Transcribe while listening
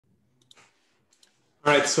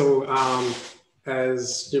All right, so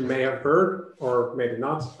as you may have heard, or maybe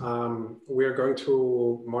not, we are going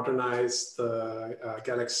to modernize the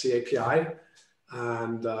Galaxy API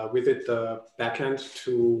and with it the backend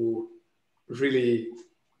to really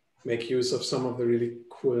make use of some of the really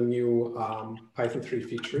cool new Python 3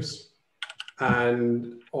 features.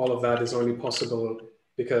 And all of that is only possible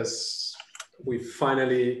because we've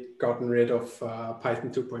finally gotten rid of Python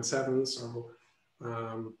 2.7. So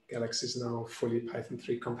Galaxy is now fully Python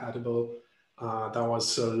 3 compatible. That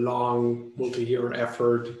was a long multi-year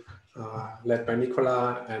effort led by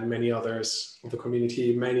Nicola and many others of the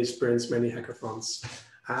community, many sprints, many hackathons.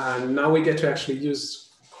 And now we get to actually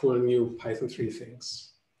use cool new Python 3 things.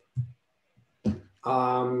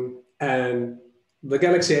 And the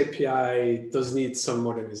Galaxy API does need some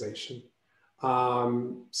modernization.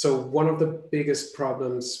 So one of the biggest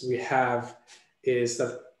problems we have is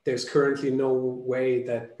that there's currently no way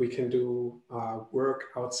that we can do work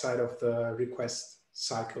outside of the request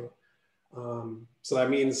cycle. So that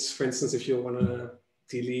means, for instance, if you want to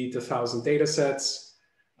delete 1,000 data sets,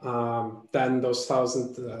 then those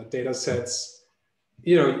 1,000 data sets,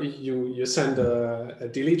 you send a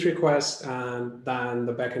delete request, and then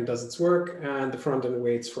the backend does its work, and the front end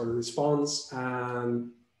waits for a response, and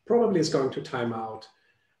probably is going to time out.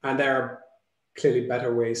 And there are clearly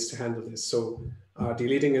better ways to handle this. So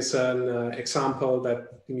deleting is an example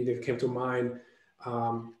that immediately came to mind.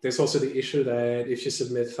 There's also the issue that if you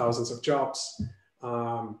submit thousands of jobs,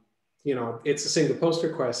 it's a single post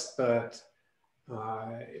request, but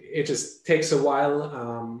it just takes a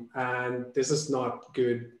while, and this is not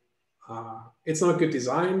good. It's not good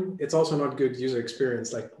design. It's also not good user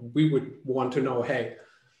experience. Like, we would want to know, hey,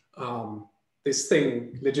 this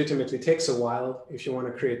thing legitimately takes a while if you want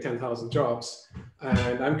to create 10,000 jobs.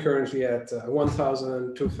 And I'm currently at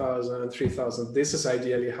 1,000, 2,000, 3,000. This is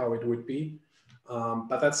ideally how it would be.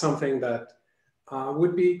 But that's something that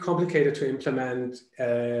would be complicated to implement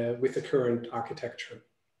with the current architecture.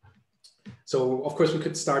 So of course we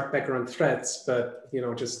could start background threads, but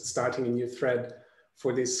just starting a new thread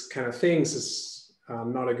for these kind of things is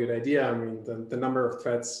not a good idea. I mean, the number of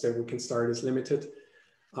threads that we can start is limited.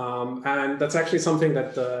 And that's actually something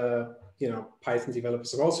that the Python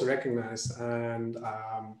developers have also recognized. And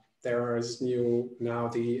there is now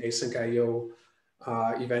the async IO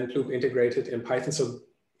event loop integrated in Python. So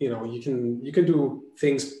you can do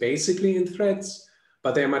things basically in threads,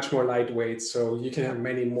 but they're much more lightweight. So you can have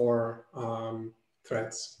many more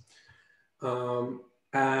threads.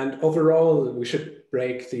 And overall, we should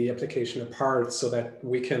break the application apart so that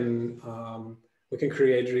we can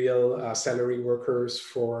create real salary workers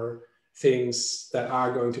for things that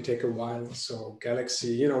are going to take a while. So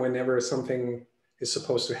Galaxy, whenever something is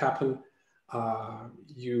supposed to happen,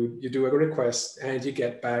 you do a request and you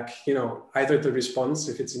get back, either the response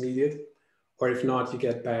if it's immediate, or if not, you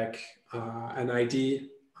get back an ID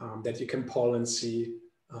that you can poll and see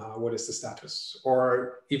what is the status.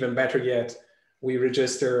 Or even better yet, we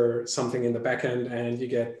register something in the backend and you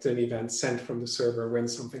get an event sent from the server when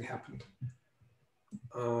something happened.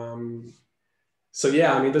 So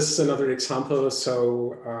yeah, I mean, this is another example.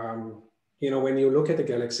 So, when you look at the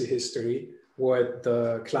Galaxy history, what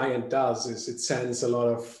the client does is it sends a lot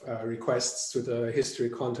of requests to the history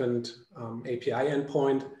content API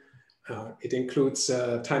endpoint. It includes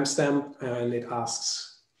a timestamp, and it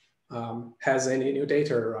asks, has any new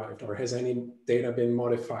data arrived, or has any data been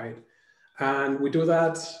modified? And we do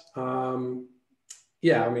that.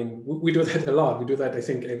 Yeah, I mean, we do that a lot. We do that, I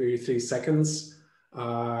think, every 3 seconds.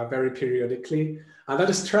 Very periodically. And that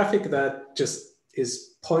is traffic that just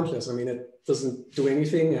is pointless. I mean, it doesn't do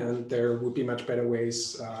anything, and there would be much better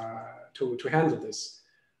ways to handle this.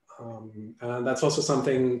 And that's also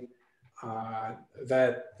something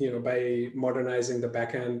that, by modernizing the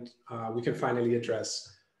backend, we can finally address.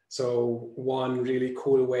 So one really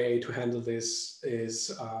cool way to handle this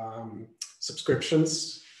is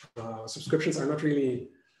subscriptions. Subscriptions are not really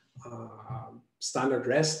standard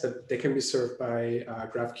REST, but they can be served by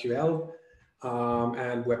GraphQL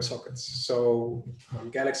and WebSockets. So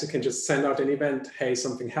Galaxy can just send out an event, hey,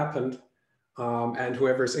 something happened, and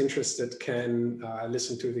whoever's interested can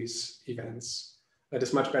listen to these events. That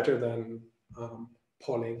is much better than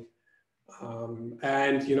polling.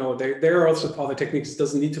 And there are also other techniques. It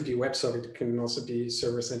doesn't need to be WebSocket. It can also be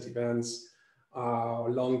server-sent events,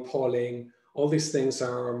 long polling. All these things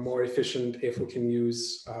are more efficient if we can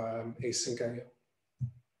use async IO.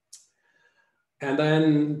 And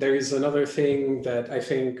then there is another thing that I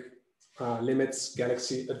think limits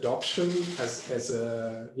Galaxy adoption as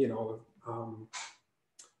a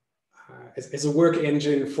work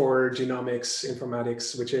engine for genomics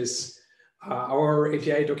informatics, which is Our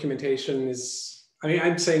API documentation is, I mean,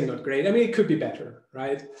 I'm saying not great. I mean, it could be better,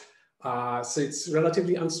 right? So it's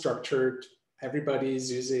relatively unstructured.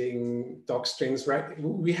 Everybody's using doc strings, right?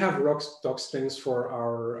 We have doc strings for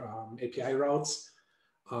our API routes.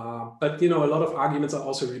 But a lot of arguments are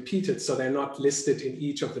also repeated, so they're not listed in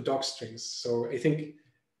each of the doc strings. So I think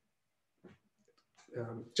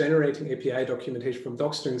generating API documentation from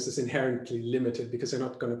doc strings is inherently limited because they're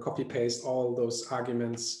not going to copy paste all those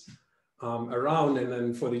arguments around. And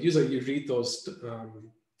then for the user, you read those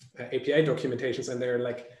API documentations and they're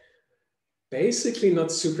like basically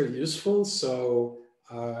not super useful. So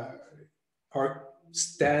our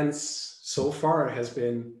stance so far has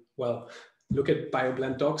been, well, look at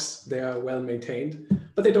BioBlend docs, they are well maintained,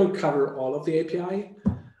 but they don't cover all of the API.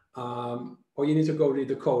 Or you need to go read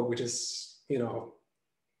the code, which is,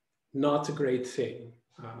 not a great thing.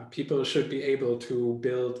 People should be able to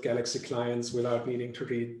build Galaxy clients without needing to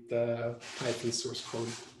read the Python source code.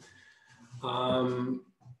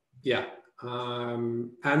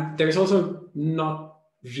 And there's also not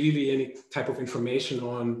really any type of information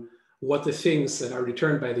on what the things that are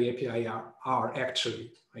returned by the API are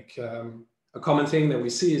actually. Like a common thing that we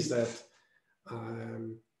see is that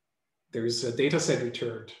there is a data set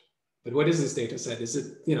returned. But what is this data set? Is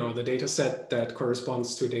it the data set that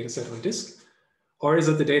corresponds to a data set on disk? Or is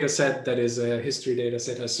it the data set that is a history data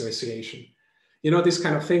set association? These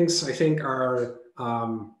kind of things I think are,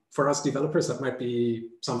 for us developers, that might be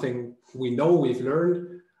something we've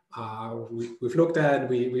learned, we've looked at,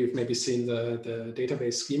 we've maybe seen the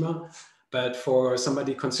database schema, but for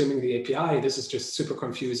somebody consuming the API, this is just super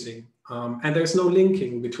confusing. And there's no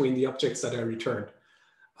linking between the objects that are returned.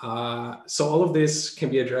 So all of this can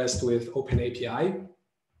be addressed with OpenAPI.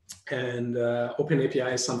 And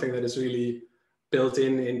OpenAPI is something that is really built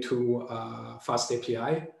into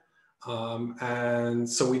FastAPI. And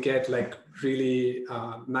so we get like really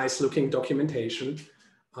nice looking documentation.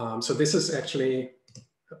 So this is actually,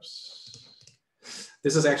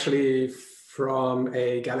 from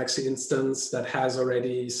a Galaxy instance that has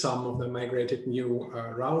already some of the migrated new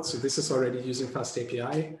routes. So this is already using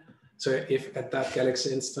FastAPI. So if at that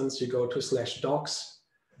Galaxy instance you go to /docs,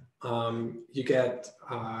 you get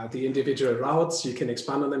the individual routes, you can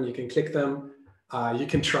expand on them, you can click them, you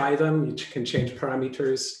can try them, you can change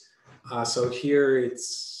parameters. So here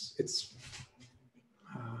it's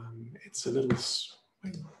a little,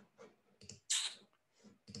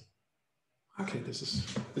 okay, this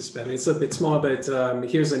is better. It's a bit small, but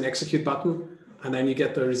here's an execute button, and then you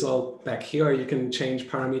get the result back here. You can change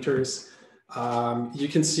parameters. You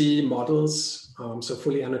can see models, so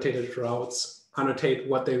fully annotated routes, annotate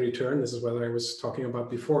what they return. This is what I was talking about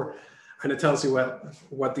before. And it tells you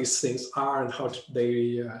what these things are and how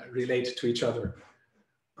they relate to each other.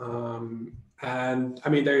 And I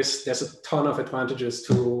mean, there's a ton of advantages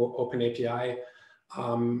to OpenAPI.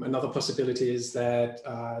 Another possibility is that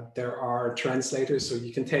there are translators, so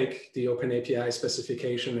you can take the OpenAPI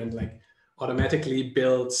specification and like automatically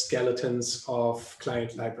build skeletons of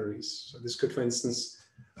client libraries. So this could, for instance,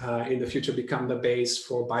 in the future become the base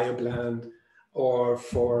for BioBlend, or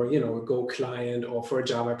for a Go client, or for a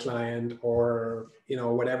Java client, or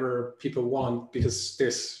whatever people want, because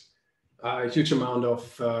there's a huge amount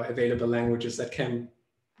of available languages that can,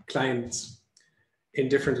 clients in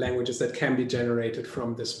different languages that can be generated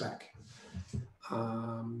from this spec.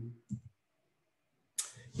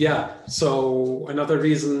 Yeah, so another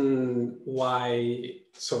reason why,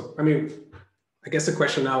 so I mean, I guess the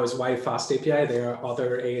question now is why FastAPI? There are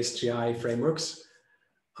other ASGI frameworks.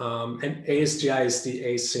 And ASGI is the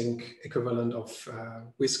async equivalent of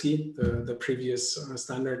Whiskey, the previous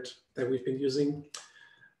standard that we've been using.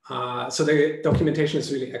 So the documentation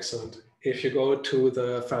is really excellent. If you go to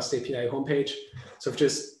the FastAPI homepage, so I've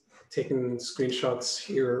just taken screenshots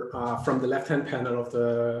here from the left-hand panel of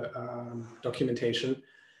the documentation,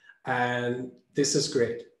 and this is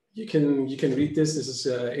great. You can read this. This is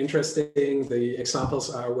interesting. The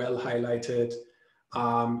examples are well highlighted.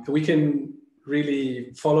 We can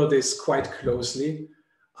really follow this quite closely.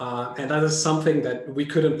 And that is something that we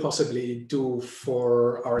couldn't possibly do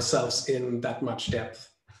for ourselves in that much depth.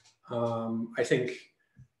 I think,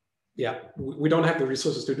 yeah, we don't have the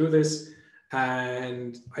resources to do this.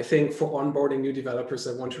 And I think for onboarding new developers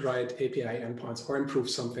that want to write API endpoints or improve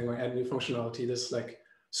something or add new functionality, this is like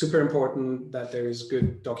super important that there is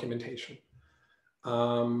good documentation.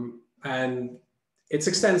 And it's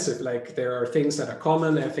extensive. Like there are things that are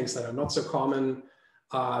common, there are things that are not so common.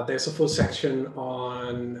 There's a full section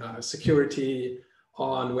on security,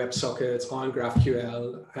 on WebSockets, on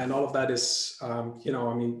GraphQL, and all of that is, I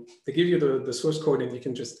mean, they give you the source code and you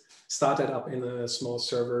can just start it up in a small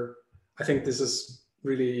server. I think this is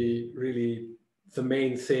really, really the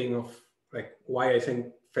main thing of like why I think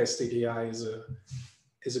FastAPI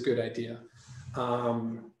is a good idea.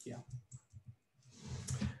 Yeah.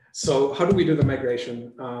 So how do we do the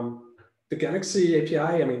migration? The Galaxy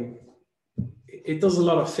API, I mean, it does a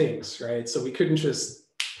lot of things, right? So we couldn't just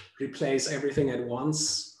replace everything at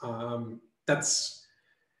once. That's,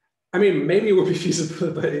 I mean, maybe it would be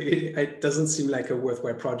feasible, but it doesn't seem like a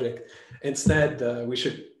worthwhile project. Instead, we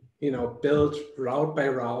should, build route by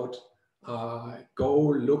route, go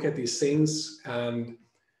look at these things, and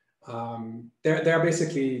there are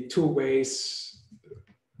basically two ways.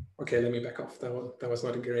 Okay, let me back off. That was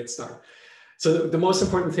not a great start. So the most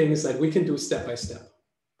important thing is that we can do step by step.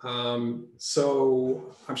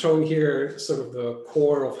 So I'm showing here sort of the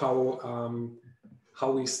core of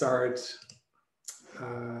how we started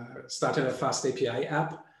a FastAPI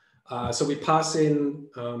app. So we pass in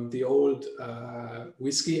the old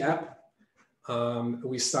Whiskey app.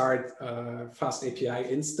 We start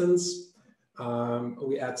FastAPI instance.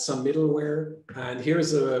 We add some middleware, and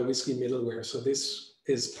here's a Whiskey middleware. So this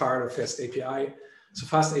is part of FastAPI. So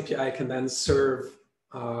FastAPI can then serve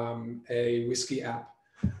a Whiskey app.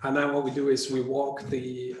 And then what we do is we walk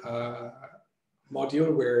the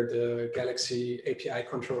module where the Galaxy API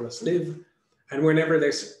controllers live. And whenever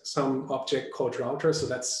there's some object called router, so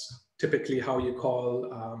that's typically how you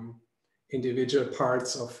call individual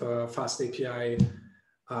parts of FastAPI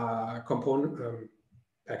component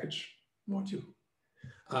package module.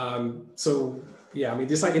 So yeah, I mean,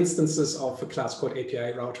 these are instances of a class called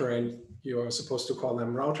API router, and you're supposed to call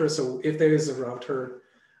them router. So if there is a router,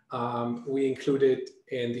 we include it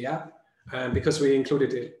in the app. And because we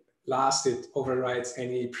included it last, it overrides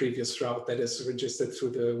any previous route that is registered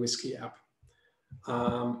through the Whiskey app.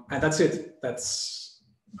 And that's it. That's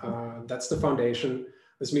the foundation.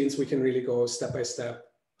 This means we can really go step by step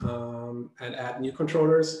and add new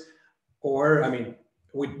controllers. Or, I mean,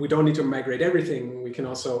 we don't need to migrate everything. We can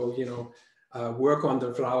also, work on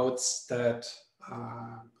the routes that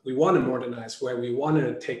we want to modernize, where we want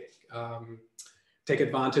to take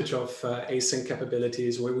advantage of async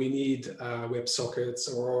capabilities, where we need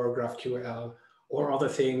WebSockets or GraphQL or other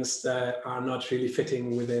things that are not really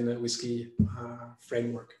fitting within a Whiskey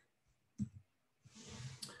framework.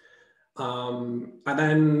 And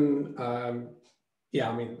then, yeah,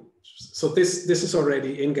 I mean, so this is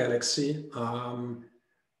already in Galaxy.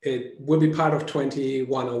 It will be part of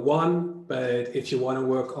 2101, but if you want to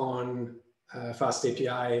work on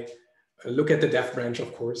FastAPI, look at the dev branch,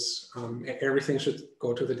 of course. Everything should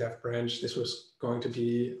go to the dev branch. This was going to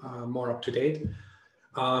be more up to date.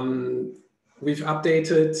 We've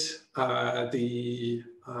updated the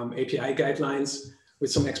API guidelines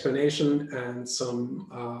with some explanation and some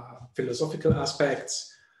philosophical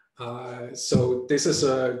aspects. So this is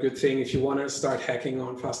a good thing if you want to start hacking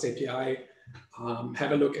on FastAPI.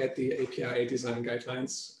 Have a look at the API design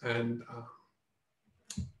guidelines. And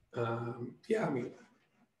yeah, I mean,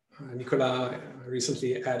 Nicola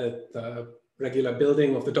recently added the regular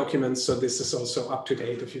building of the documents. So this is also up to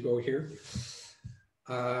date if you go here.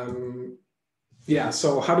 Yeah,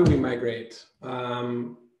 so how do we migrate?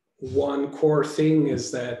 One core thing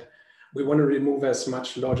is that we want to remove as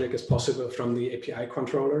much logic as possible from the API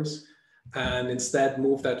controllers and instead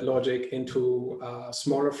move that logic into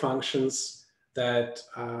smaller functions that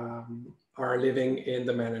are living in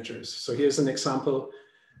the managers. So here's an example.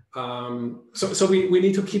 So we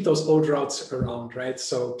need to keep those old routes around, right?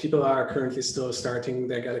 So people are currently still starting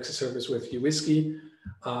their Galaxy service with uWhiskey.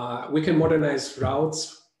 We can modernize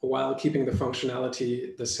routes while keeping the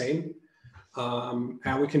functionality the same.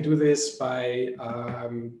 And we can do this by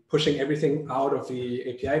pushing everything out of the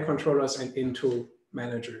API controllers and into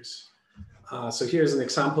managers. So here's an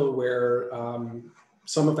example where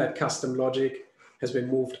some of that custom logic has been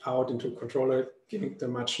moved out into a controller, giving the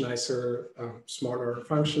much nicer, smaller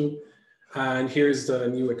function. And here's the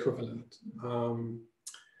new equivalent.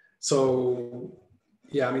 So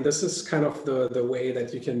yeah, I mean, this is kind of the way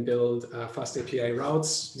that you can build FastAPI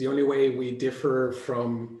routes. The only way we differ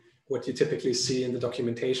from what you typically see in the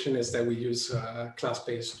documentation is that we use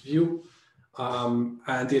class-based view.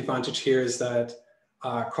 And the advantage here is that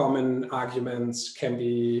common arguments can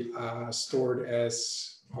be stored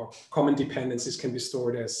as, or common dependencies can be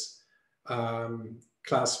stored as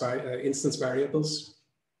instance variables.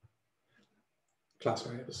 Class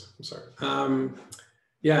variables, I'm sorry.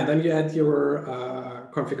 Yeah, and then you add your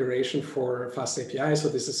configuration for FastAPI. So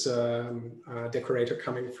this is a decorator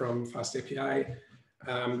coming from FastAPI.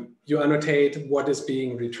 You annotate what is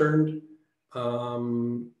being returned.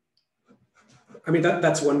 I mean,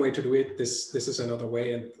 that's one way to do it. This is another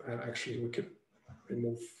way, and actually we could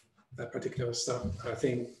remove that particular stuff. I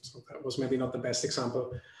think so that was maybe not the best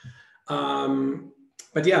example.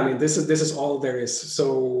 But yeah, I mean, this is all there is.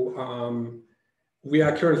 So we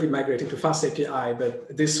are currently migrating to FastAPI,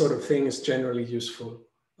 but this sort of thing is generally useful.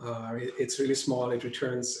 It's really small. It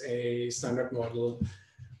returns a standard model.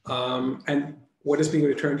 And what is being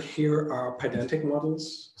returned here are pydantic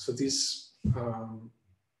models. So these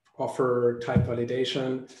offer type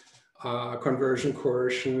validation, conversion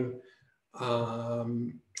coercion,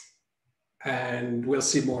 and we'll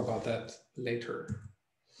see more about that later.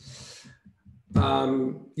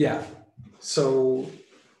 Yeah, so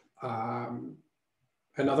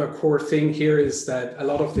another core thing here is that a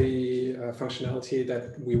lot of the functionality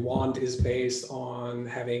that we want is based on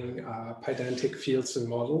having pydantic fields and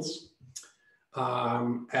models.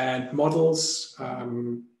 And models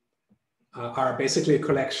are basically a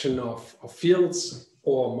collection of fields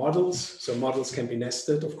or models. So models can be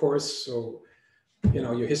nested, of course. So, you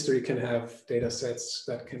know, your history can have data sets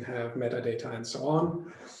that can have metadata and so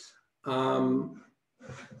on.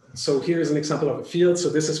 So here's an example of a field. So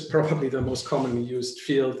this is probably the most commonly used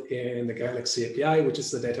field in the Galaxy API, which is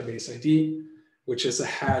the database ID, which is a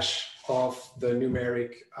hash of the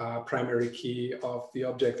numeric primary key of the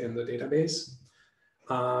object in the database.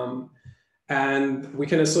 And we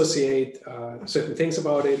can associate certain things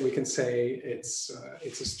about it. We can say it's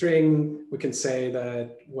a string. We can say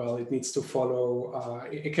that, well, it needs to follow,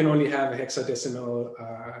 it can only have a hexadecimal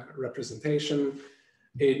representation.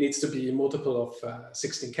 It needs to be multiple of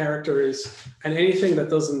 16 characters, and anything that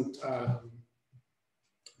doesn't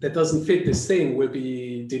fit this thing will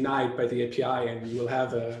be denied by the API, and you will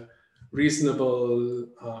have a reasonable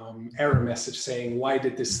error message saying, why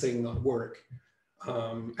did this thing not work?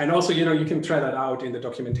 And also, you know, you can try that out in the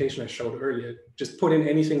documentation I showed earlier. Just put in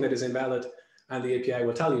anything that is invalid, and the API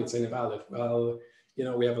will tell you it's invalid. Well, you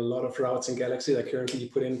know, we have a lot of routes in Galaxy that currently you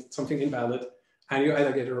put in something invalid, and you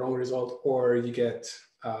either get a wrong result or you get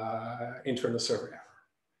internal server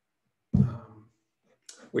error,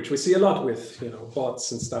 which we see a lot with, you know,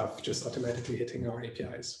 bots and stuff just automatically hitting our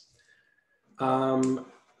APIs.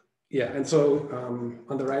 Yeah, and so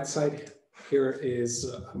on the right side here is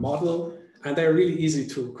a model, and they're really easy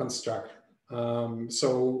to construct.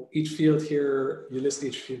 So each field here, you list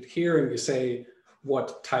each field here, and you say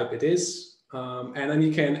what type it is, and then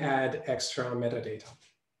you can add extra metadata.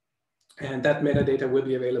 And that metadata will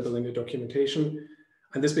be available in your documentation.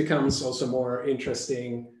 And this becomes also more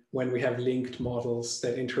interesting when we have linked models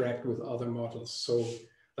that interact with other models, so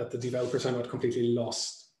that the developers are not completely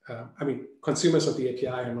lost. I mean, consumers of the API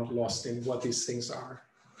are not lost in what these things are.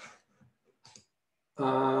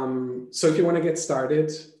 So if you want to get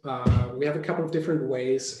started, we have a couple of different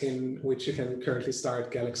ways in which you can currently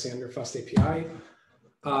start Galaxy under FastAPI.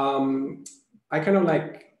 I kind of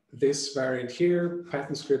like this variant here,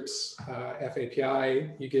 Python scripts,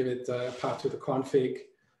 FAPI, you give it a path to the config.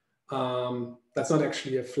 That's not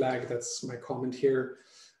actually a flag, that's my comment here.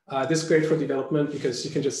 This is great for development because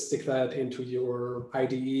you can just stick that into your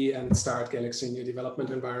IDE and start Galaxy in your development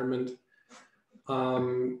environment.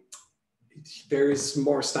 There is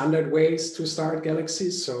more standard ways to start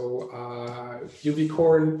Galaxy. So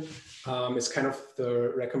UVcorn is kind of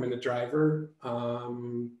the recommended driver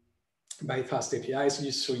by FastAPI.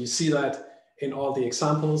 So you see that in all the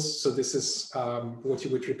examples. So this is what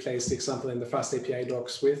you would replace the example in the FastAPI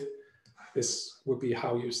docs with. This would be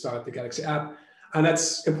how you start the Galaxy app. And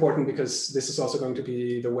that's important because this is also going to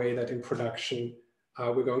be the way that in production,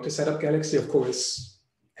 we're going to set up Galaxy. Of course,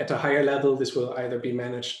 at a higher level, this will either be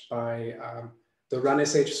managed by the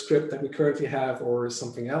run.sh script that we currently have or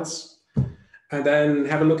something else. And then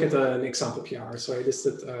have a look at an example PR. So I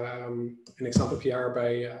listed an example PR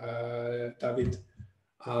by David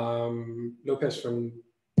Lopez from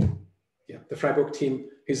the Freiburg team.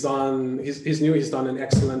 He's done an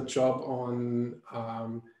excellent job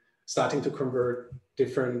on starting to convert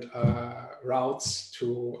different routes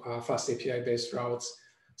to FastAPI based routes.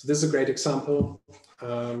 So this is a great example.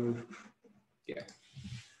 John,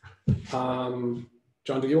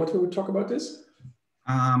 do you want to talk about this?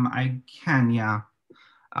 I can, yeah.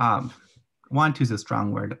 Want to is a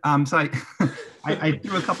strong word. So I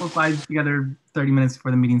threw a couple of slides together 30 minutes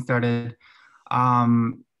before the meeting started,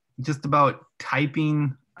 just about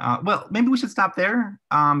typing. Well, maybe we should stop there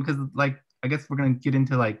because like, I guess we're going to get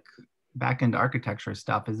into like backend architecture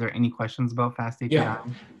stuff. Is there any questions about FastAPI? Yeah.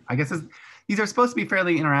 I guess these are supposed to be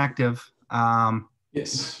fairly interactive.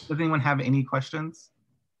 Yes. Does anyone have any questions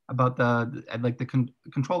about the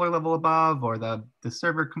controller level above or the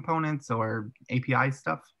server components or API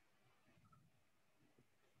stuff?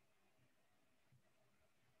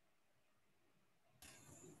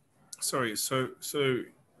 Sorry, so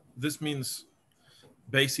this means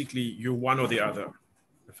basically you're one or the other,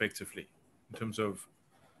 effectively, in terms of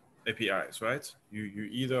APIs, right? You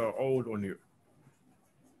either are old or new.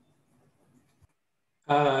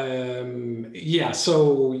 Yeah,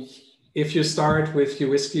 so if you start with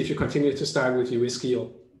Uwhisky, if you continue to start with Uwhisky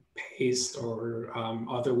or Paste or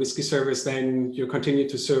other Whiskey servers, then you continue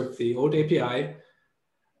to serve the old API.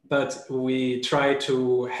 But we try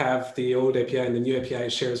to have the old API and the new API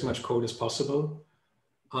share as much code as possible.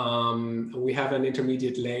 We have an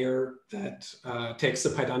intermediate layer that takes the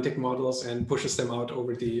Pydantic models and pushes them out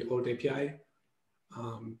over the old API.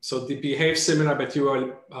 So they behave similar, but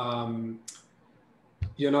you're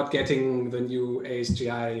not getting the new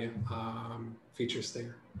ASGI features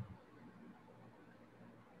there.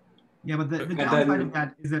 Yeah, but the downside of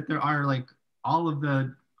that is that there are like all of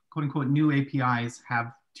the quote unquote new APIs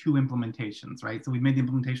have two implementations, right? So we've made the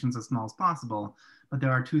implementations as small as possible, but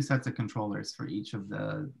there are two sets of controllers for each of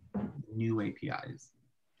the new APIs.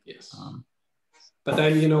 Yes. But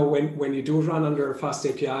then, you know, when you do run under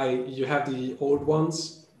FastAPI, you have the old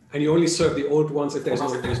ones, and you only serve the old ones if there's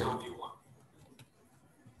no new one.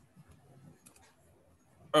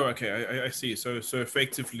 Oh, okay, I see. So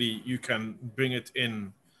effectively, you can bring it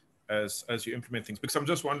in as you implement things. Because I'm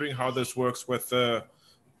just wondering how this works with the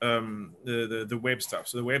web stuff.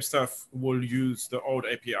 So the web stuff will use the old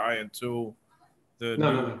API until the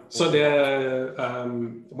no. So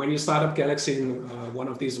when you start up Galaxy in one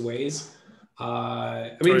of these ways,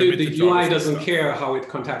 I mean, the UI doesn't care how it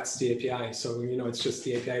contacts the API. So, you know, it's just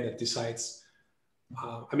the API that decides.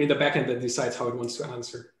 I mean, the backend that decides how it wants to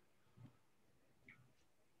answer.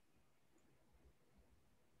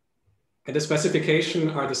 And the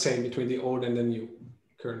specification are the same between the old and the new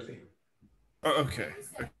currently. Oh, okay.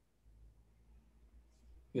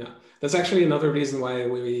 Yeah, that's actually another reason why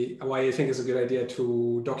I think it's a good idea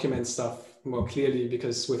to document stuff more clearly,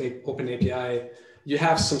 because with OpenAPI, you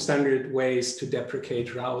have some standard ways to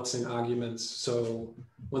deprecate routes and arguments. So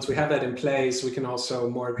once we have that in place, we can also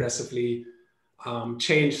more aggressively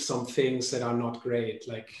change some things that are not great.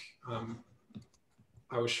 Like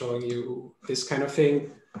I was showing you this kind of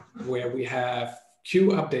thing where we have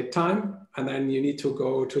queue update time, and then you need to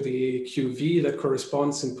go to the QV that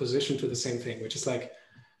corresponds in position to the same thing, which is like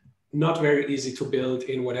not very easy to build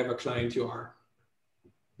in whatever client you are,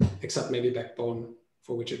 except maybe Backbone,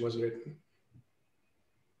 for which it was written,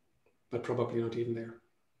 but probably not even there.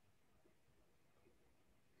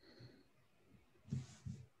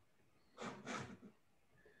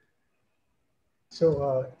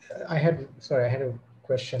 So I had a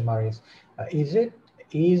question, Marius.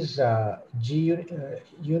 Is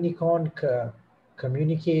Unicorn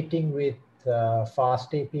communicating with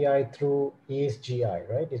FastAPI through ASGI,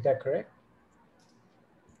 right? Is that correct?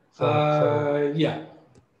 Yeah.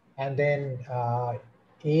 And then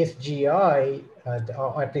ASGI,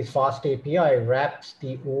 or at least FastAPI, wraps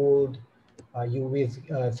the old the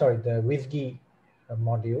WSGI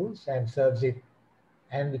modules and serves it,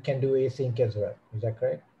 and we can do async as well. Is that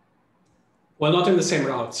correct? Well, not in the same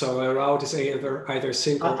route. So a route is either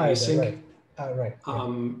sync or async. Right.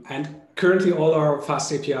 And currently all our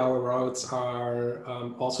FastAPI routes are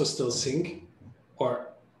also still sync,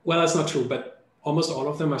 or, well, that's not true, but almost all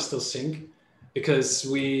of them are still sync, because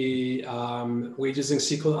we're using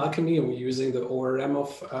SQL Alchemy, and we're using the ORM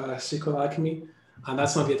of SQL Alchemy, and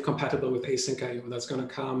that's not yet compatible with async IO. That's going to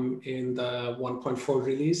come in the 1.4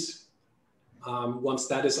 release. Once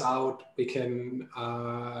that is out, we can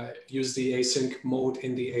use the async mode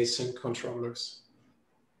in the async controllers.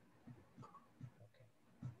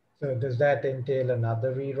 So does that entail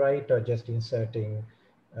another rewrite, or just inserting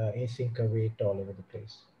async await all over the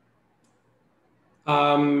place?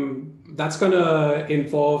 That's going to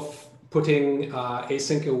involve putting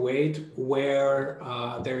async await where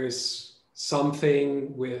there's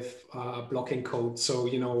something with blocking code. So,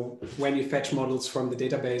 you know, when you fetch models from the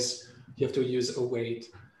database, you have to use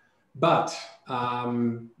await. But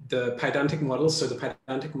the Pydantic models, so the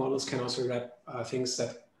Pydantic models can also wrap things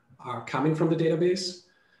that are coming from the database.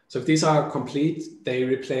 So if these are complete, they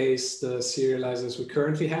replace the serializers we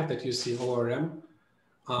currently have that use the ORM.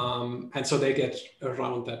 And so they get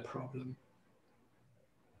around that problem,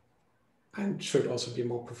 and should also be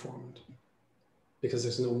more performant because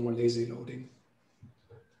there's no more lazy loading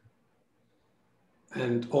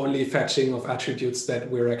and only fetching of attributes that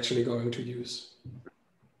we're actually going to use.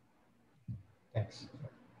 Thanks.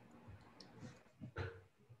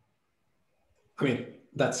 I mean,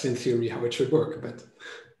 that's in theory how it should work, but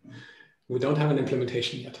we don't have an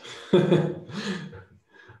implementation yet.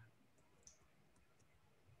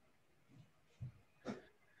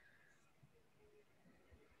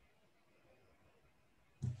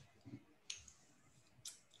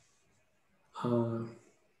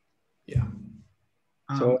 Yeah.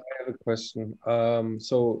 So I have a question.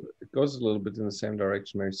 So it goes a little bit in the same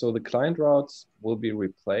direction, Mary. So the client routes will be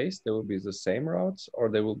replaced. They will be the same routes, or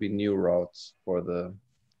there will be new routes for the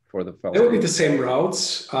file. They will be the same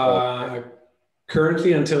routes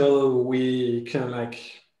currently, until we can like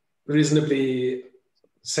reasonably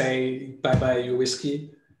say bye bye your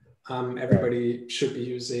whiskey. Everybody should be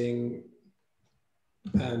using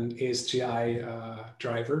an ASGI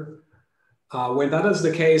driver. When that is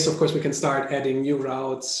the case, of course, we can start adding new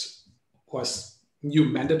routes or new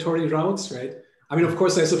mandatory routes, right? I mean, of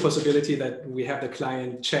course, there's a possibility that we have the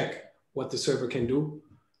client check what the server can do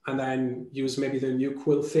and then use maybe the new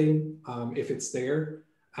quill thing if it's there,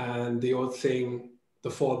 and the old thing, the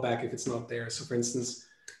fallback if it's not there. So for instance,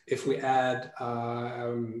 if we add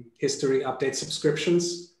history update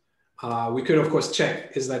subscriptions, we could, of course,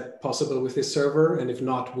 check, is that possible with this server? And if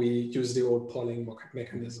not, we use the old polling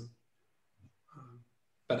mechanism.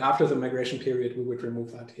 But after the migration period, we would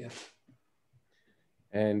remove that, yeah.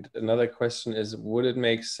 And another question is, would it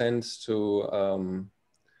make sense to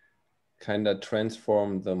kind of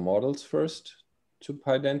transform the models first to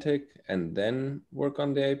Pydantic and then work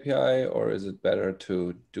on the API? Or is it better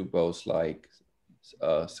to do both like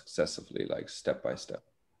successively, like step by step?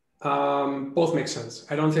 Both make sense.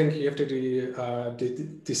 I don't think you have to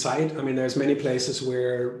decide. I mean, there's many places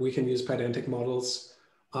where we can use Pydantic models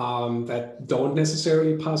that don't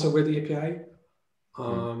necessarily pass over the API.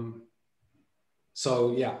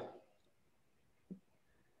 So yeah.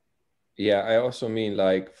 Yeah, I also mean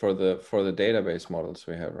like for the database models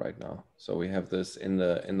we have right now. So we have this in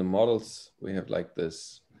the models, we have like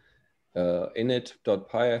this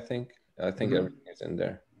init.py, I think everything is in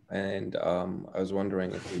there. And I was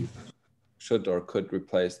wondering if we should or could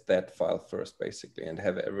replace that file first, basically, and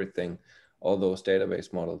have everything, all those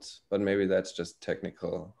database models. But maybe that's just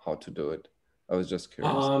technical how to do it. I was just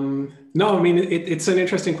curious. No, I mean, it's an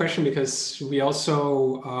interesting question, because we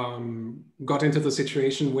also got into the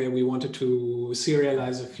situation where we wanted to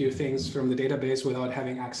serialize a few things from the database without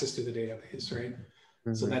having access to the database, right?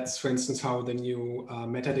 So that's, for instance, how the new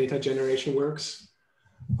metadata generation works.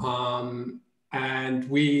 And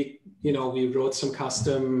we wrote some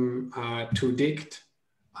custom to dict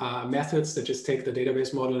methods that just take the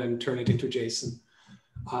database model and turn it into JSON.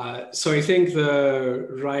 So I think the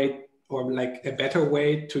right, or like a better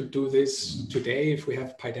way to do this today, if we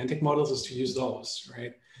have Pydantic models, is to use those,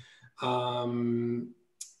 right? And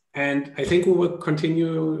I think we will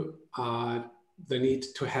continue the need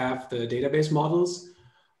to have the database models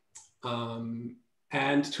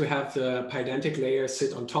and to have the Pydantic layer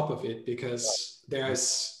sit on top of it, because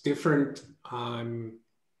there's different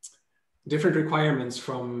requirements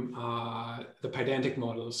from the Pydantic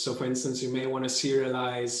models. So for instance, you may want to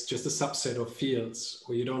serialize just a subset of fields,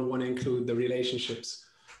 or you don't want to include the relationships.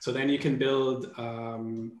 So then you can build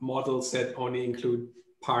models that only include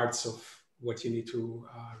parts of what you need to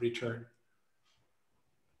return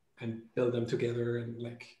and build them together and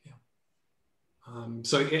like, yeah.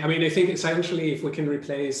 So, I mean, I think essentially if we can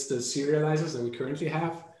replace the serializers that we currently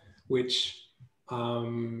have, which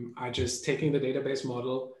are just taking the database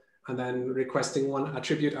model and then requesting one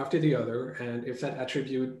attribute after the other. And if that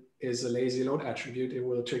attribute is a lazy load attribute, it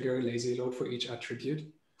will trigger a lazy load for each attribute.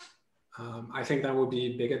 I think that would be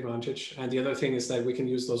a big advantage. And the other thing is that we can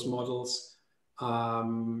use those models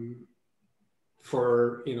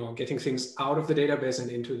for getting things out of the database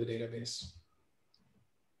and into the database,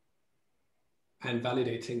 and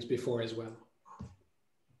validate things before as well.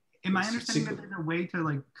 Am I understanding that there's a way to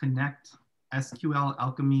like connect SQL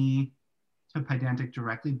Alchemy to Pydantic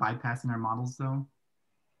directly, bypassing our models though?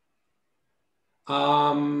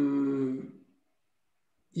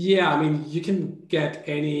 Yeah, I mean, you can get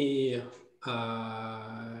any,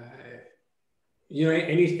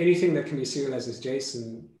 anything that can be serialized as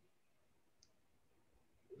JSON.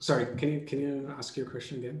 Sorry, can you ask your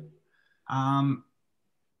question again?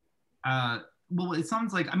 Well, it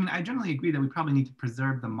sounds like, I mean, I generally agree that we probably need to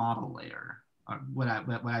preserve the model layer, or what I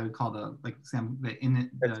would call the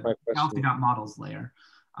Alchemy.models layer.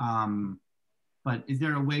 But is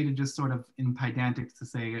there a way to just sort of in Pydantic to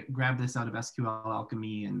say, grab this out of SQL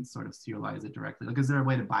Alchemy and sort of serialize it directly? Like, is there a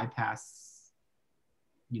way to bypass,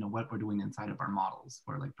 what we're doing inside of our models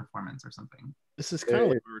for like performance or something? This is kind of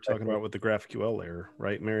like we were talking about with the GraphQL layer,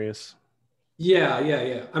 right, Marius? Yeah.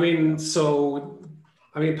 I mean,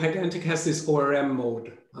 Pydantic has this ORM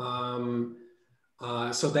mode.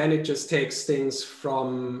 So then it just takes things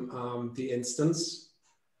from the instance.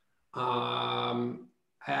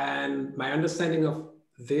 And my understanding of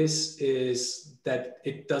this is that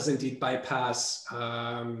it does indeed bypass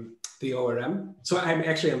the ORM. So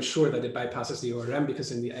I'm sure that it bypasses the ORM,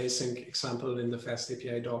 because in the async example in the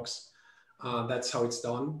FastAPI docs, that's how it's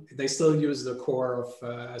done. They still use the core of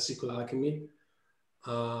SQL Alchemy,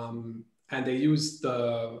 and they use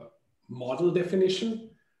the model definition,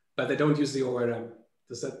 but they don't use the ORM.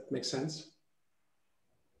 Does that make sense?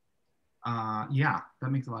 Yeah,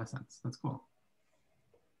 that makes a lot of sense. That's cool.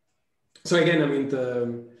 So again, I mean,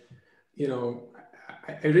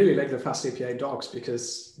 I really like the FastAPI docs,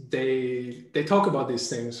 because they talk about these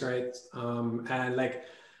things, right? And like,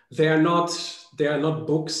 they are not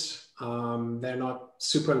books. They're not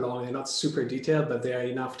super long. They're not super detailed, but they are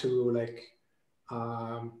enough to like,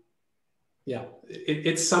 yeah,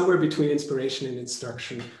 it's somewhere between inspiration and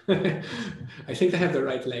instruction. I think they have the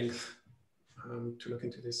right length to look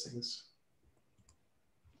into these things.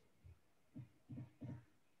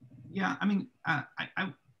 Yeah, I mean,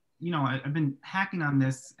 I've been hacking on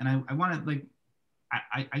this, and I want to like,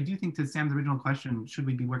 I do think, to Sam's original question, should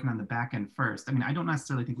we be working on the back end first? I mean, I don't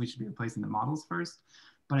necessarily think we should be replacing the models first,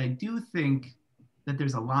 but I do think that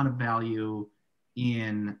there's a lot of value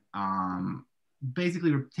in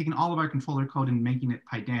basically we're taking all of our controller code and making it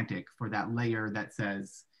pedantic for that layer that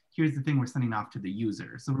says, here's the thing we're sending off to the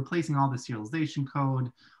user. So replacing all the serialization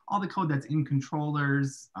code, all the code that's in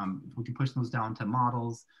controllers, we can push those down to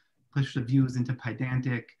models, push the views into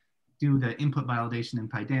pedantic, do the input validation in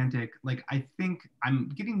pedantic. Like, I think I'm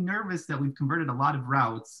getting nervous that we've converted a lot of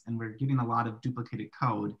routes and we're getting a lot of duplicated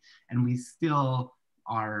code, and we still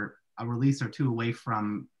are a release or two away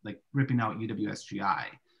from like ripping out UWSGI.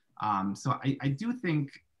 So I do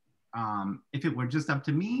think if it were just up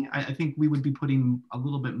to me, I think we would be putting a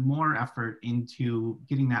little bit more effort into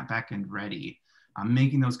getting that backend ready,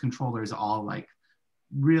 making those controllers all like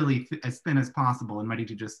really as thin as possible and ready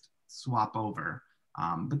to just swap over.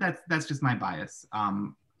 But that's just my bias.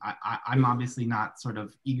 I'm obviously not sort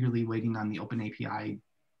of eagerly waiting on the OpenAPI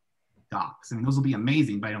docs. I mean, those will be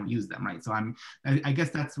amazing, but I don't use them, right? So I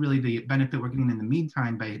guess that's really the benefit we're getting in the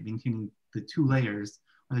meantime by maintaining the two layers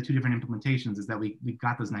or the two different implementations, is that we've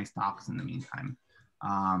got those nice docs in the meantime.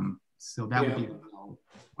 So that would be,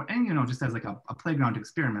 and just as like a playground to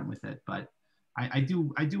experiment with it. But I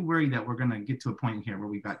do worry that we're going to get to a point here where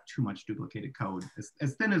we've got too much duplicated code.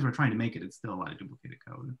 As thin as we're trying to make it, it's still a lot of duplicated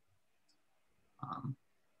code.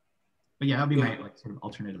 But yeah, that'll be my like sort of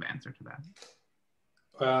alternative answer to that.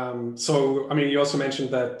 So, I mean, you also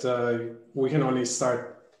mentioned that we can only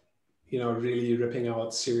start, really ripping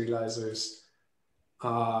out serializers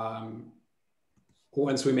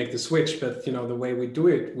once we make the switch. But, the way we do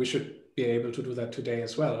it, we should be able to do that today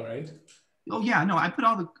as well, right? Oh yeah, no, I put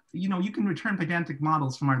all the, you can return pedantic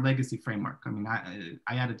models from our legacy framework. I mean,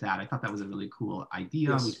 I added that. I thought that was a really cool idea.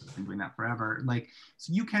 Yes. We should have been doing that forever. Like,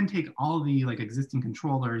 so you can take all the like existing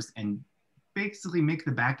controllers and basically make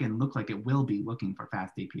the backend look like it will be looking for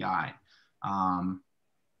FastAPI.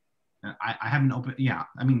 I haven't opened,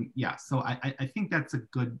 so I think that's a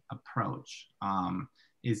good approach,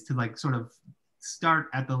 is to like sort of start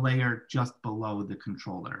at the layer just below the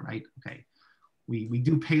controller, right? Okay. We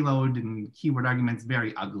do payload and keyword arguments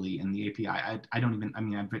very ugly in the API.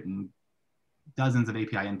 I've written dozens of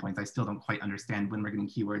API endpoints. I still don't quite understand when we're getting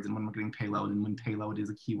keywords and when we're getting payload and when payload is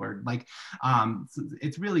a keyword. Like, so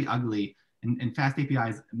it's really ugly, and FastAPI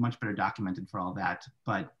is much better documented for all that.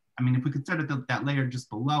 But I mean, if we could start at that layer just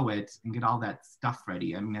below it and get all that stuff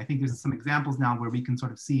ready. I mean, I think there's some examples now where we can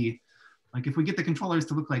sort of see, like, if we get the controllers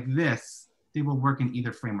to look like this, they will work in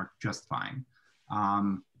either framework just fine.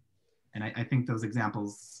 And I think those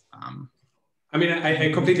examples. I mean,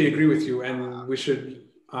 I completely agree with you, and we should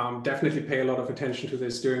definitely pay a lot of attention to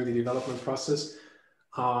this during the development process.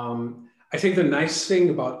 I think the nice thing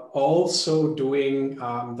about also doing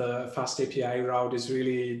the FastAPI route is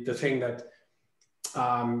really the thing that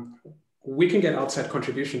we can get outside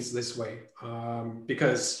contributions this way,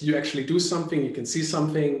 because you actually do something, you can see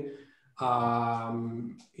something.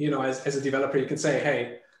 As a developer, you can say,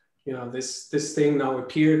 hey, this thing now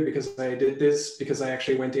appeared because I did this, because I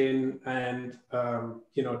actually went in and,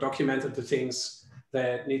 documented the things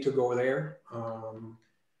that need to go there.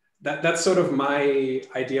 That's sort of my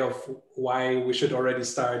idea of why we should already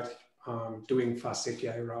start doing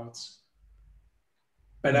FastAPI routes.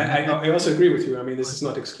 But I also agree with you. I mean, this is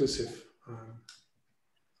not exclusive.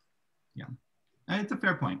 Yeah, it's a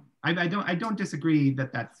fair point. I don't disagree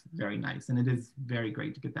that that's very nice, and it is very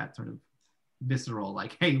great to get that sort of visceral,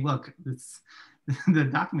 like, hey, look, the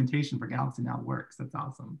documentation for Galaxy now works. That's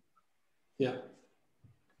awesome. Yeah.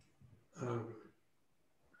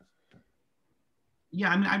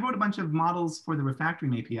 Yeah, I mean, I wrote a bunch of models for the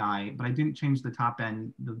refactoring API, but I didn't change the top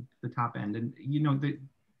end, the top end. And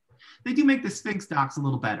they do make the Sphinx docs a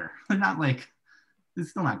little better. They're not like,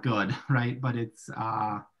 it's still not good, right? But it's,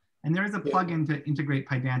 and there is a plugin to integrate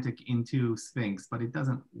Pydantic into Sphinx, but it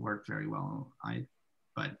doesn't work very well.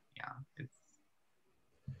 But yeah, it's.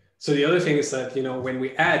 So the other thing is that, when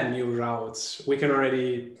we add new routes, we can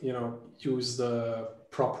already, use the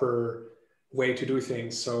proper way to do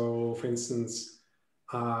things. So for instance,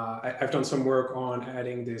 I've done some work on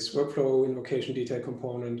adding this workflow invocation detail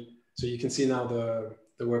component. So you can see now the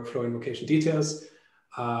workflow invocation details.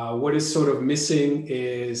 What is sort of missing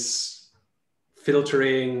is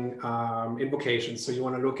filtering invocations. So you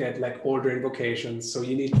want to look at like older invocations. So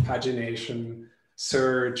you need pagination,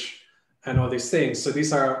 search, and all these things. So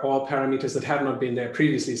these are all parameters that have not been there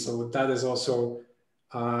previously. So that is also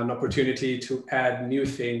an opportunity to add new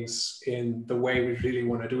things in the way we really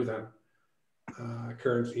want to do them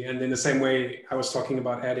currently. And in the same way, I was talking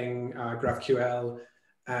about adding GraphQL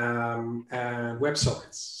and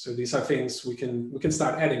WebSockets. So these are things we can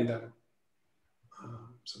start adding them.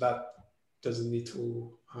 So that doesn't need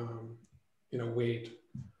to wait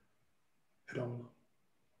at all.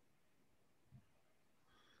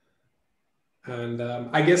 And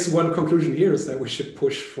I guess one conclusion here is that we should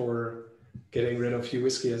push for getting rid of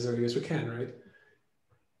UWhiskey as early as we can, right?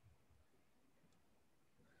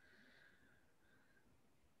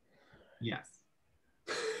 Yes.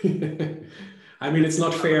 I mean, it's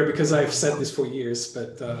not fair because I've said this for years,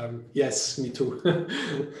 but yes, me too.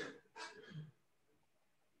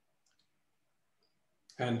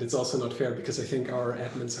 And it's also not fair because I think our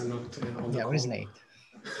admins are not on the call. Where's Nate?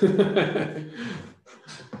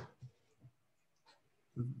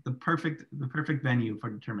 The perfect venue for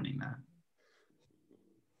determining that.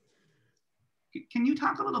 Can you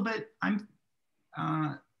talk a little bit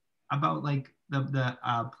about like the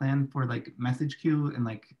plan for like message queue and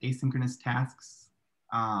like asynchronous tasks?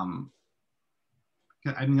 I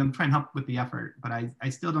mean, I'm trying to help with the effort, but I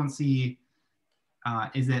still don't see.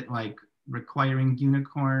 Is it like requiring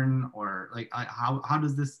unicorn, or like how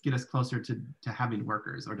does this get us closer to having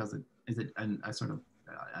workers, or is it a sort of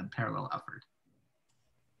a parallel effort?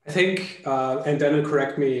 I think, and Daniel,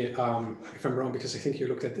 correct me if I'm wrong, because I think you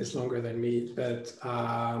looked at this longer than me, but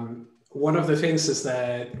one of the things is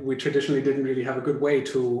that we traditionally didn't really have a good way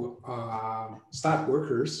to start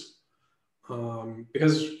workers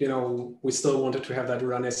because, we still wanted to have that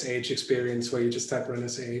run sh experience where you just type run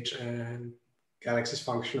sh and Galaxy is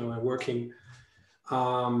functional and working.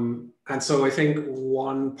 And so I think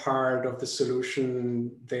one part of the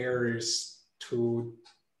solution there is to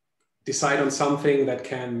decide on something that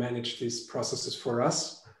can manage these processes for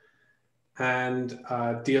us. And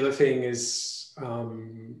the other thing is, I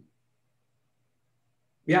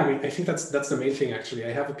think that's the main thing, actually.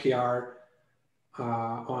 I have a PR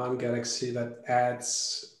on Galaxy that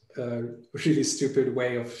adds a really stupid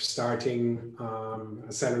way of starting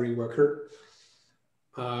a salary worker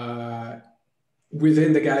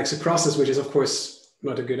within the Galaxy process, which is, of course,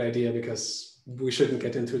 not a good idea because we shouldn't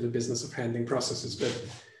get into the business of handling processes. But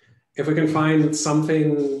if we can find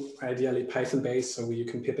something, ideally Python-based, so you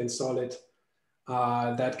can pip install it,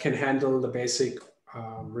 that can handle the basic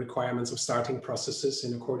requirements of starting processes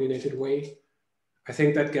in a coordinated way, I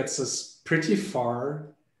think that gets us pretty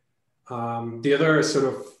far. The other sort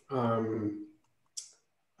of,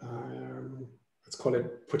 let's call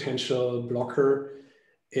it potential blocker,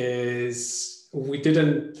 is we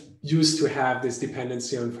didn't used to have this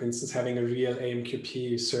dependency on, for instance, having a real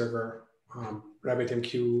AMQP server,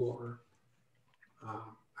 RabbitMQ, or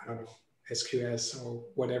I don't know, SQS, or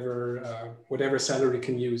whatever Salary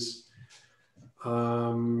can use.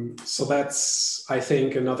 So that's, I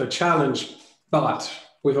think, another challenge. But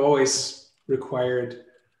we've always required,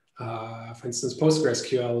 for instance,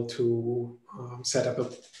 PostgreSQL to set up a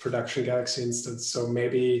production Galaxy instance. So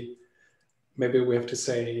maybe we have to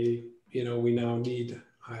say, we now need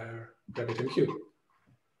RabbitMQ.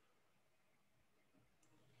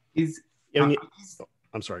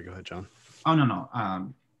 I'm sorry, go ahead, John. Oh, no.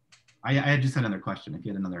 I just had another question. If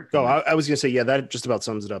you had another. No, I was going to say, yeah, that just about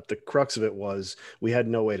sums it up. The crux of it was we had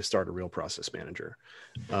no way to start a real process manager.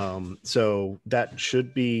 So that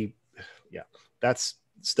should be, that's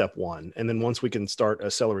step one. And then once we can start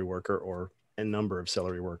a celery worker or a number of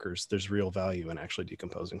celery workers, there's real value in actually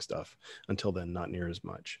decomposing stuff. Until then, not near as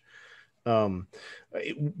much.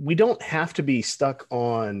 We don't have to be stuck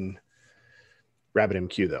on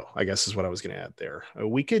RabbitMQ, though, I guess is what I was going to add there.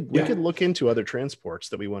 We could look into other transports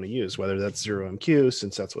that we want to use, whether that's ZeroMQ,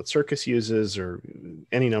 since that's what Circus uses, or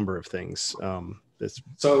any number of things.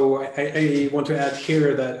 So I want to add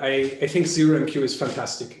here that I think ZeroMQ is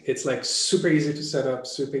fantastic. It's like super easy to set up,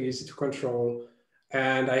 super easy to control.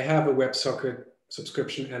 And I have a WebSocket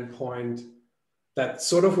subscription endpoint that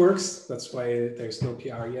sort of works. That's why there's no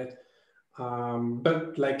PR yet.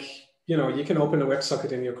 But like, you know, you can open a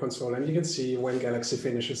WebSocket in your console and you can see when Galaxy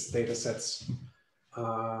finishes data sets.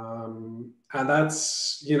 And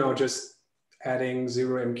that's, you know, just adding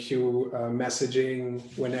 0MQ messaging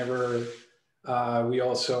whenever we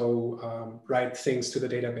also write things to the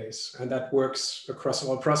database. And that works across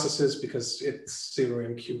all processes because it's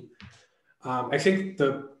 0MQ. I think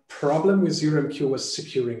the problem with 0MQ was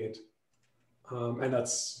securing it. And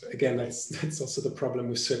that's, again, that's also the problem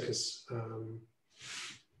with Circus.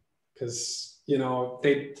 Because, you know,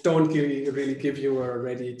 they don't really give you a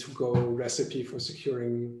ready-to-go recipe for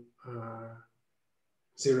securing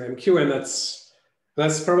 0MQ. And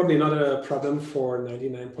that's probably not a problem for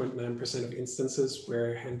 99.9% of instances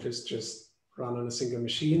where handlers just run on a single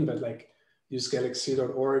machine, but like use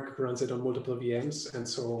galaxy.org runs it on multiple VMs. And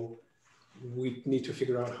so we need to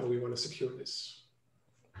figure out how we want to secure this.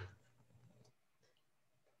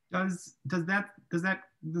 Does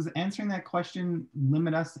answering that question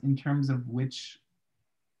limit us in terms of which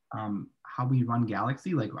how we run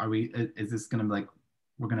Galaxy? Like, is this going to be like,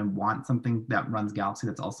 we're going to want something that runs Galaxy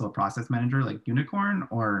that's also a process manager like Unicorn,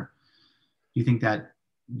 or do you think that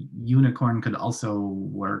Unicorn could also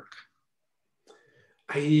work?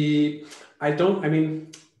 I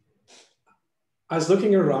mean, I was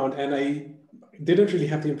looking around and I didn't really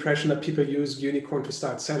have the impression that people use Unicorn to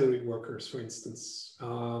start salary workers, for instance.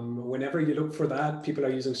 Whenever you look for that, people are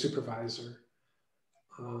using Supervisor.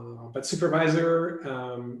 But Supervisor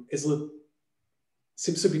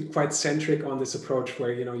seems to be quite centric on this approach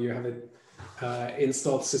where, you know, you have it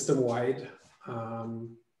installed system-wide.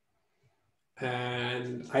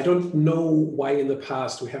 And I don't know why in the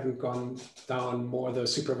past we haven't gone down more the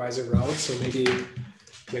Supervisor route. So maybe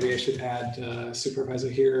I should add Supervisor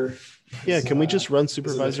here. Yeah, can we just run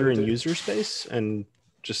Supervisor in user space and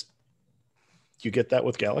just, you get that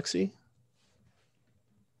with Galaxy?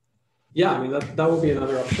 Yeah, I mean, that would be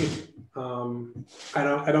another option.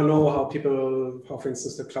 I don't know how for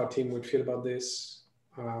instance, the cloud team would feel about this,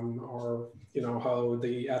 or, you know, how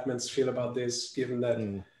the admins feel about this, given that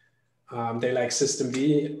they like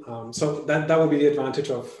systemd. So that would be the advantage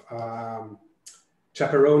of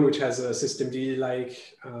Chaperone, which has a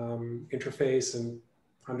systemd-like interface and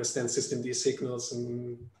understands systemd signals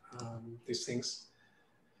and these things.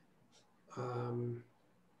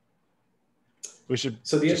 We should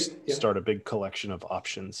start a big collection of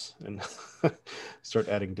options and start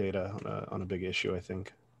adding data on a big issue, I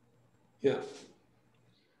think. Yeah.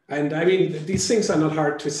 And I mean, these things are not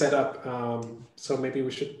hard to set up. So maybe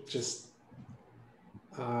we should just,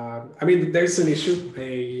 I mean, there's an issue.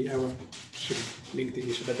 I should link the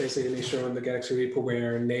issue, but there's an issue on the Galaxy repo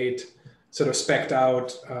where Nate sort of spec'd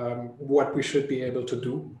out what we should be able to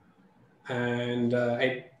do. And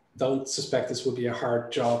I don't suspect this will be a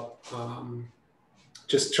hard job.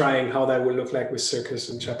 Just trying how that will look like with Circus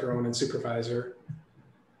and Chaperone and Supervisor.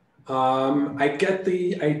 I get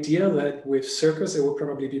the idea that with Circus, it will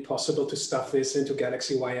probably be possible to stuff this into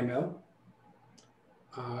Galaxy YML,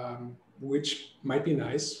 which might be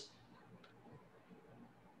nice,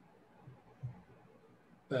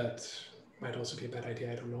 but might also be a bad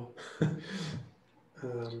idea, I don't know.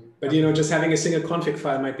 But, you know, just having a single config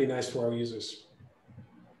file might be nice for our users,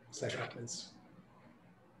 /admins.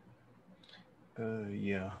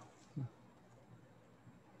 Yeah.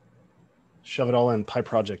 Shove it all in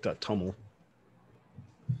pyproject.toml.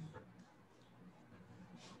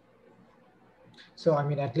 So, I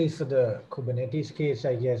mean, at least for the Kubernetes case,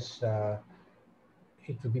 I guess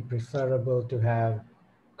it would be preferable to have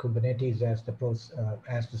Kubernetes as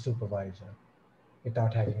the supervisor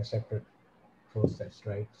without having a separate process,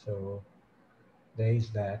 right? So there is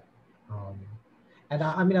that. And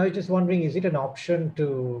I mean, I was just wondering, is it an option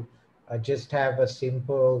to just have a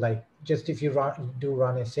simple, like, just if you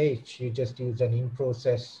run SH, you just use an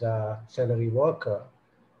in-process salary worker,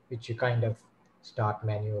 which you kind of start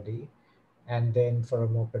manually. And then for a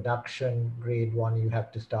more production grade one, you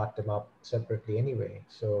have to start them up separately anyway.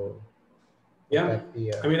 So yeah,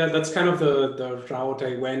 I mean, that's kind of the route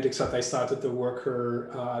I went, except I started the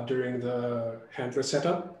worker during the handler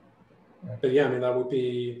setup. Okay. But yeah, I mean, that would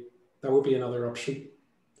be another option,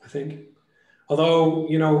 I think. Although,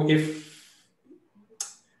 you know,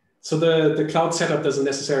 so the cloud setup doesn't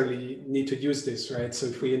necessarily need to use this, right? So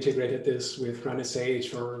if we integrated this with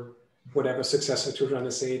runsh or whatever successor to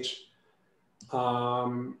runsh,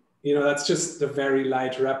 you know, that's just a very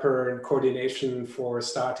light wrapper and coordination for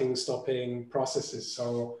starting, stopping processes.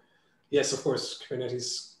 So yes, of course,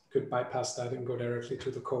 Kubernetes could bypass that and go directly to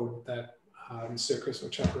the code that Circus or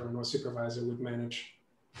Chaperone or Supervisor would manage.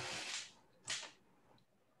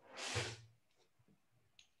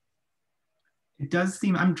 It does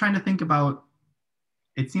seem, I'm trying to think about,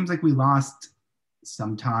 it seems like we lost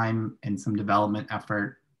some time and some development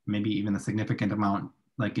effort, maybe even a significant amount,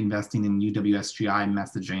 like investing in UWSGI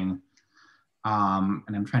messaging.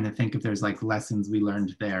 And I'm trying to think if there's like lessons we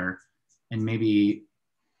learned there, and maybe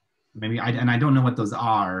I don't know what those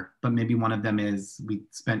are, but maybe one of them is we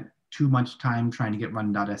spent too much time trying to get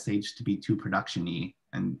run.sh to be too production-y.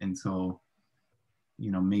 And so,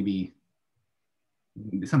 you know, maybe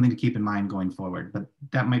something to keep in mind going forward, but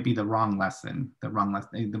that might be the wrong lesson. The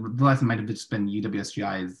lesson might have just been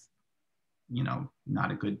UWSGI is, you know, not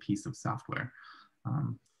a good piece of software.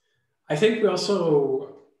 I think we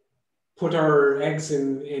also put our eggs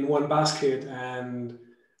in one basket, and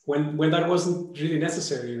when that wasn't really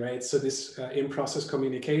necessary, right? So this in-process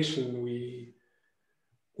communication, we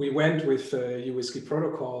went with the UWSGI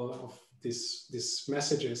protocol of these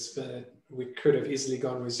messages that we could have easily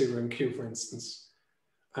gone with 0MQ, for instance.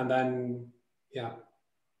 And then, yeah.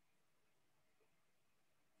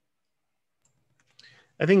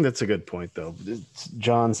 I think that's a good point, though. It's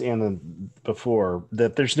John's and then before,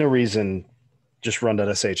 that there's no reason just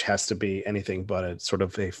run.sh has to be anything but a sort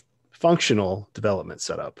of a functional development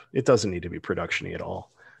setup. It doesn't need to be production-y at all.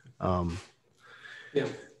 Yeah.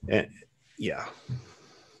 Yeah.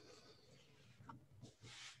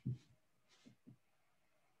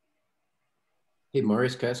 Hey,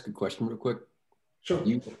 Marius, can I ask a question real quick? Sure.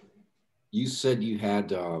 You said you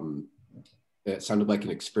had, it sounded like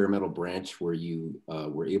an experimental branch where you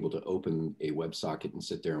were able to open a WebSocket and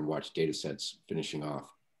sit there and watch data sets finishing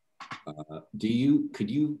off.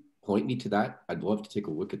 Could you point me to that? I'd love to take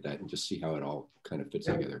a look at that and just see how it all kind of fits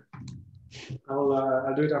together.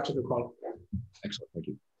 I'll do it after the call. Excellent, thank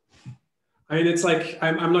you. I mean, it's like,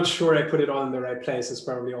 I'm not sure I put it all in the right place. It's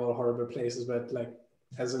probably all horrible places, but like,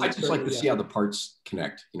 as an I just like to see how the parts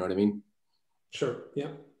connect. You know what I mean? Sure, yeah.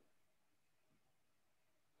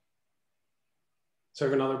 So I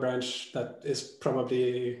have another branch that is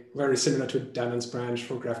probably very similar to Danon's branch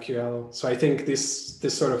for GraphQL. So I think this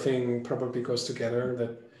sort of thing probably goes together,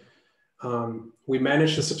 that we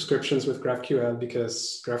manage the subscriptions with GraphQL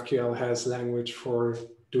because GraphQL has language for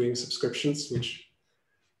doing subscriptions, which,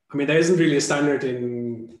 I mean, there isn't really a standard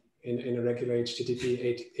in a regular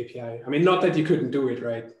HTTP API. I mean, not that you couldn't do it,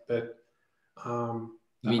 right? But I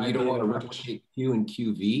mean, you don't want to replicate Q and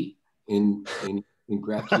QV in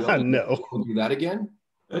GraphQL? No. We'll do that again?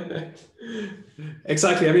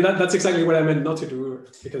 Exactly. I mean, that's exactly what I meant not to do,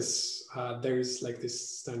 because there is like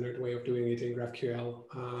this standard way of doing it in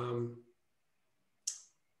GraphQL.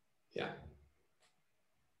 Yeah.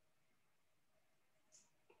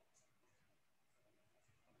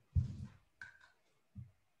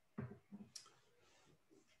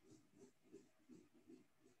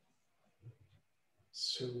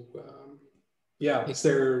 So, yeah, is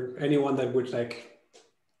there anyone that would like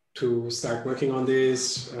to start working on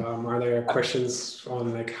this? Are there questions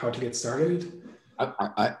on like how to get started?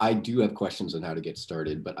 I do have questions on how to get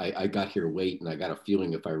started, but I got here late and I got a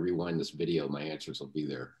feeling if I rewind this video, my answers will be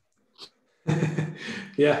there.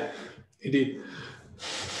 Yeah, indeed.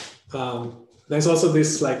 There's also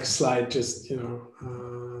this like slide, just, you know,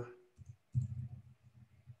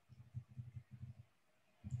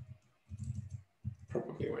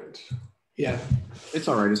 probably went. Yeah. It's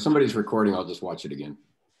all right. If somebody's recording, I'll just watch it again.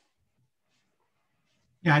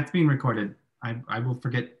 Yeah, it's being recorded. I will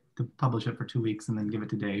forget to publish it for 2 weeks and then give it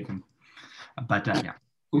to Dave. But yeah.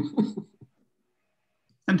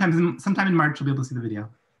 Sometime in March, you'll be able to see the video.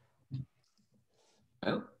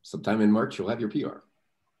 Well, sometime in March, you'll have your PR.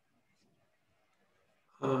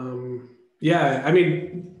 Yeah, I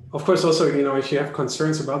mean, of course, also, you know, if you have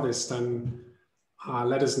concerns about this, then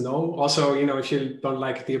let us know. Also, you know, if you don't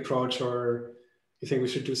like the approach or you think we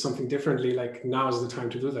should do something differently, like now is the time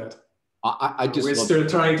to do that. We're still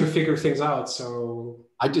trying to figure things out. So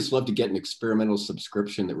I just love to get an experimental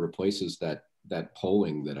subscription that replaces that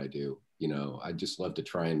polling that I do. You know, I just love to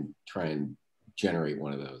try and generate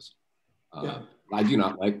one of those. Yeah. I do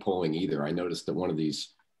not like polling either. I noticed that one of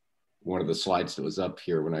the slides that was up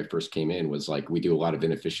here when I first came in was like, we do a lot of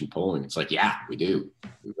inefficient polling. It's like, yeah, we do.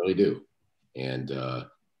 We really do. And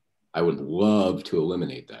I would love to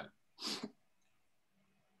eliminate that.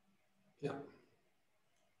 Yeah.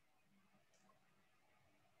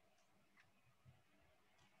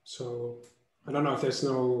 So I don't know if there's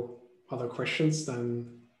no other questions,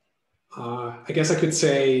 then I guess I could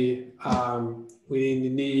say we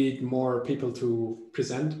need more people to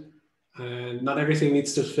present, and not everything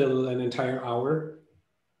needs to fill an entire hour.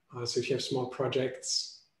 So if you have small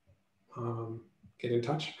projects, get in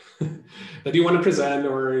touch that you want to present,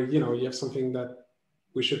 or you know, you have something that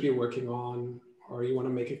we should be working on, or you want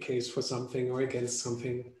to make a case for something or against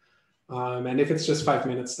something. And if it's just 5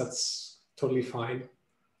 minutes, that's totally fine.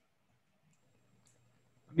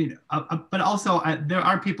 I mean, but also there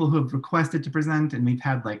are people who have requested to present, and we've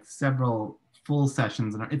had like several full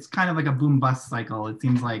sessions, and it's kind of like a boom bust cycle. It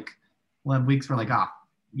seems like we'll have weeks where like,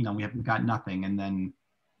 we haven't got nothing, and then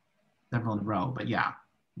several in a row. But yeah,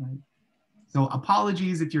 right. So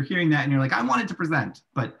apologies if you're hearing that and you're like, I wanted to present,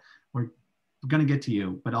 but we're gonna get to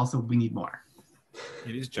you. But also we need more.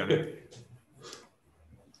 It is Janet.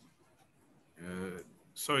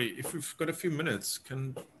 Sorry, if we've got a few minutes,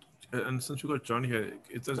 and since we've got John here,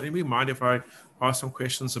 does anybody mind if I ask some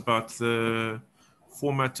questions about the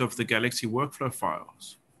format of the Galaxy workflow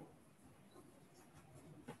files?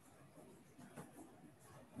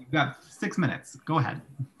 You've got 6 minutes. Go ahead.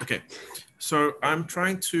 Okay. So I'm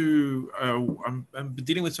trying to, I'm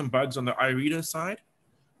dealing with some bugs on the iReader side.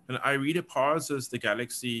 And iReader parses the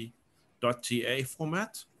Galaxy.ga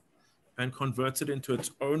format and converts it into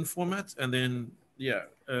its own format. And then,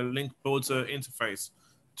 Link builds an interface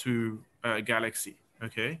to Galaxy,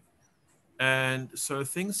 okay? And so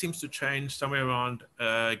things seems to change somewhere around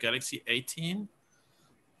Galaxy 18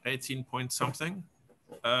 point something.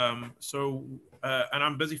 And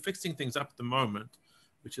I'm busy fixing things up at the moment,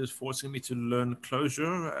 which is forcing me to learn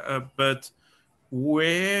Clojure. But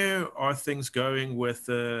where are things going with,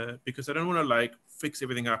 because I don't want to like fix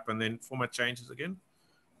everything up and then format changes again.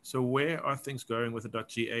 So where are things going with the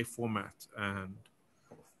 .ga format, and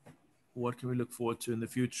what can we look forward to in the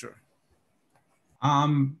future?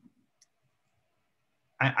 I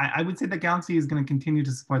would say that Galaxy is going to continue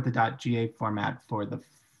to support the .ga format for the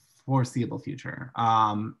foreseeable future.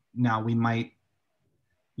 Now we might,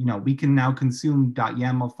 we can now consume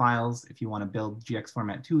 .yaml files if you want to build GX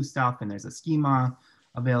format 2 stuff, and there's a schema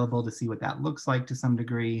available to see what that looks like to some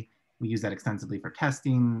degree. We use that extensively for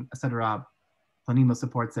testing, etc. Planemo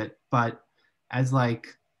supports it, but as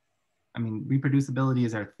reproducibility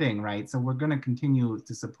is our thing, right? So we're going to continue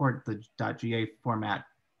to support the .ga format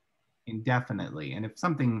indefinitely. And if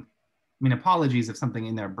something, apologies if something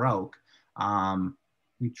in there broke,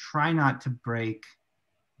 we try not to break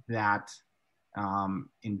that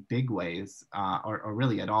in big ways or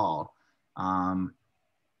really at all.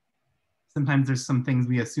 Sometimes there's some things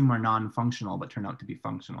we assume are non-functional but turn out to be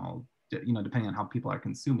functional, depending on how people are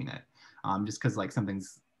consuming it. Just because like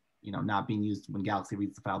something's not being used when Galaxy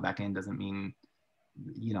reads the file back in doesn't mean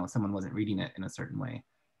someone wasn't reading it in a certain way.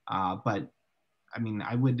 But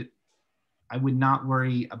I would not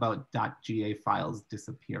worry about .ga files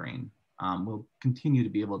disappearing. We'll continue to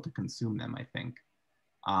be able to consume them, I think.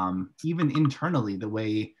 Even internally, the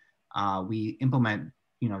way we implement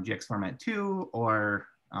GX format 2 or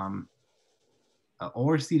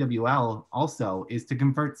CWL also is to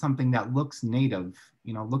convert something that looks native,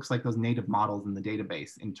 looks like those native models in the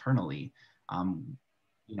database internally.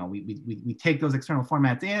 We take those external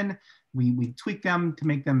formats in, we tweak them to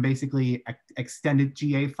make them basically extended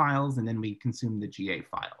GA files, and then we consume the GA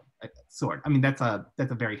file. That's a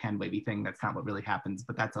very hand-wavy thing. That's not what really happens,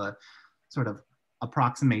 but that's a sort of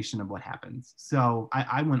approximation of what happens. So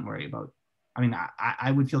I wouldn't worry about,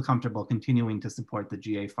 I would feel comfortable continuing to support the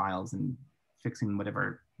GA files and fixing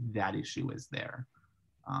whatever that issue is there.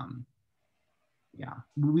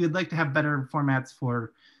 We would like to have better formats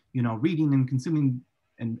for, reading and consuming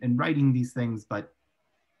and writing these things, but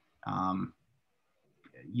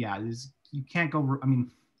you can't go,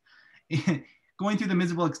 going through the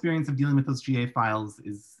miserable experience of dealing with those GA files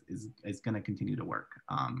is going to continue to work.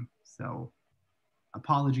 So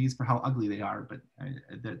apologies for how ugly they are, but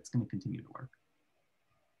that's going to continue to work.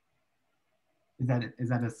 Is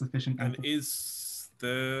that a sufficient answer? And is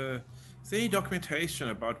there any documentation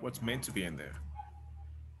about what's meant to be in there?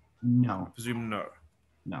 No. I presume no.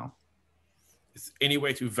 No. Is any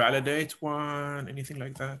way to validate one, anything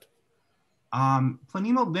like that?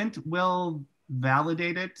 Planemo lint will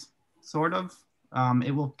validate it, sort of.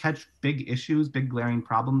 It will catch big issues, big glaring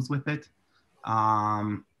problems with it.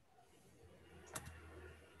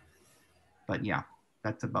 But yeah,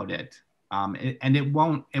 that's about it. And it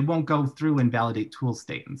won't go through and validate tool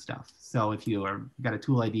state and stuff. So if you got a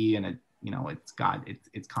tool ID and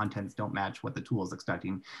its contents don't match what the tool is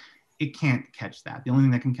expecting, it can't catch that. The only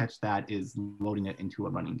thing that can catch that is loading it into a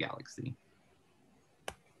running Galaxy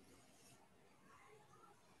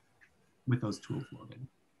with those tools loaded.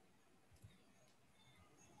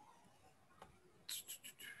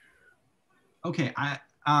 Okay,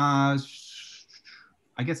 I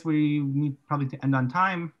guess we need probably to end on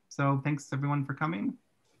time. So thanks everyone for coming.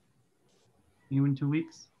 See you in 2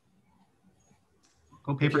 weeks.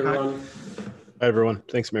 Go paper cut. Bye everyone.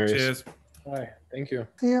 Thanks, Marius. Cheers. Bye. Thank you.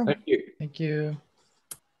 See you. Thank you. Thank you.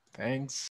 Thanks.